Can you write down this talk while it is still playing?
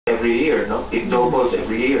every year, no? It doubles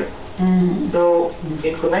every year. So,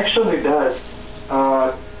 in connection with that,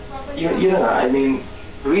 I mean,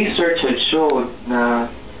 research has shown na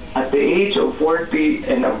at the age of 40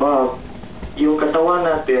 and above, yung katawan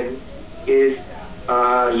natin is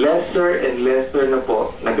lesser and lesser na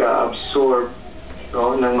po nag-absorb,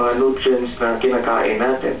 no, ng mga nutrients na kinakain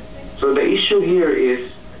natin. So the issue here is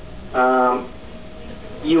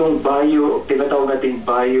yung tinatawag natin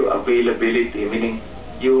bioavailability, meaning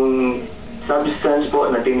yung substance po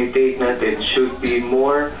na tinitake natin should be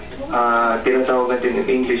more, tinatawag natin in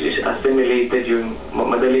English is assimilated, yung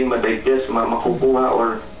madaling ma-digest, makukuha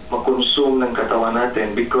or makonsume ng katawan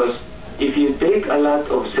natin. Because if you take a lot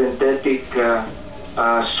of synthetic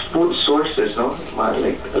food sources, no,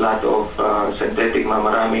 like a lot of synthetic,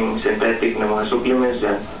 maraming synthetic na mga supplements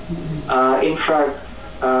yan, in fact,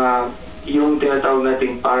 yung tinatawag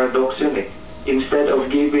nating paradox yun eh. Instead of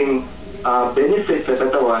giving benefits sa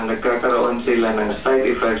katawan, nagkakaroon sila ng side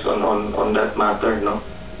effects on that matter, no?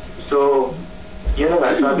 So, yun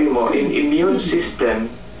nga, sabi mo, immune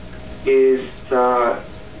system is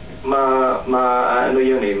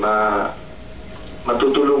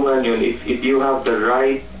matutulungan yun if you have the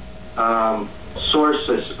right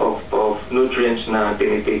sources of nutrients na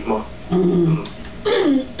tinitake mo.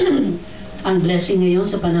 Ang blessing ngayon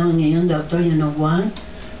sa panahon ngayon, Doctor, you know what?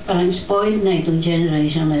 Parang spoiled na itong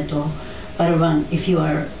generation na ito. Parang if you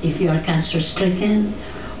are cancer-stricken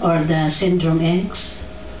or the syndrome X,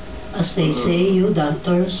 as they say, you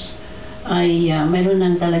doctors, ay meron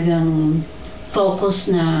ng talagang focus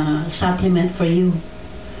na supplement for you,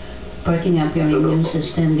 perking up your immune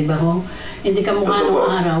system, di ba ho? Hindi ka mukha nung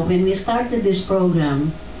araw. When we started this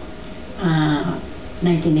program,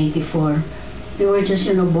 1984, we were just,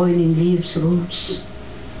 boiling leaves, roots,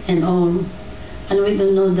 and all. And we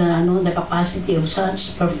don't know the capacity of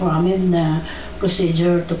such performing the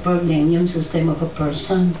procedure to perk the immune system of a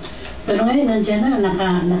person. Pero ngayon, nandiyan na,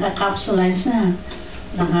 naka-capsulize na,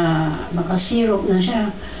 naka-syrup na siya,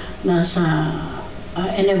 nasa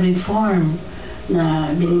in every form na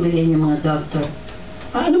binibigay niyo mga doctor.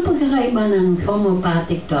 Ano pagkakaiba ng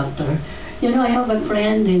homeopathic doctor? I have a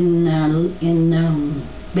friend in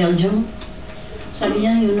Belgium. Sabi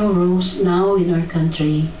niya, Rose, now in our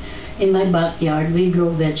country, in my backyard, we grow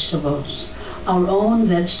vegetables, our own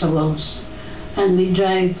vegetables, and we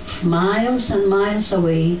drive miles and miles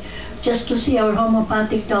away just to see our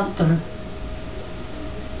homeopathic doctor.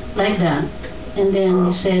 Like that. And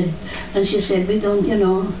then she said, we don't,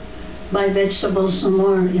 buy vegetables no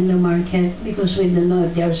more in the market because we don't know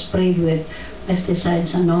if they are sprayed with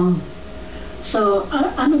pesticides and all. So,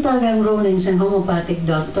 ano talaga ang rulings ng homeopathic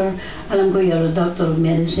doctor? Alam ko you're a doctor of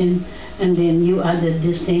medicine and then you added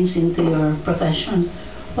these things into your profession.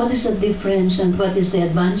 What is the difference and what is the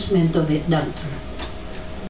advancement of it, doctor?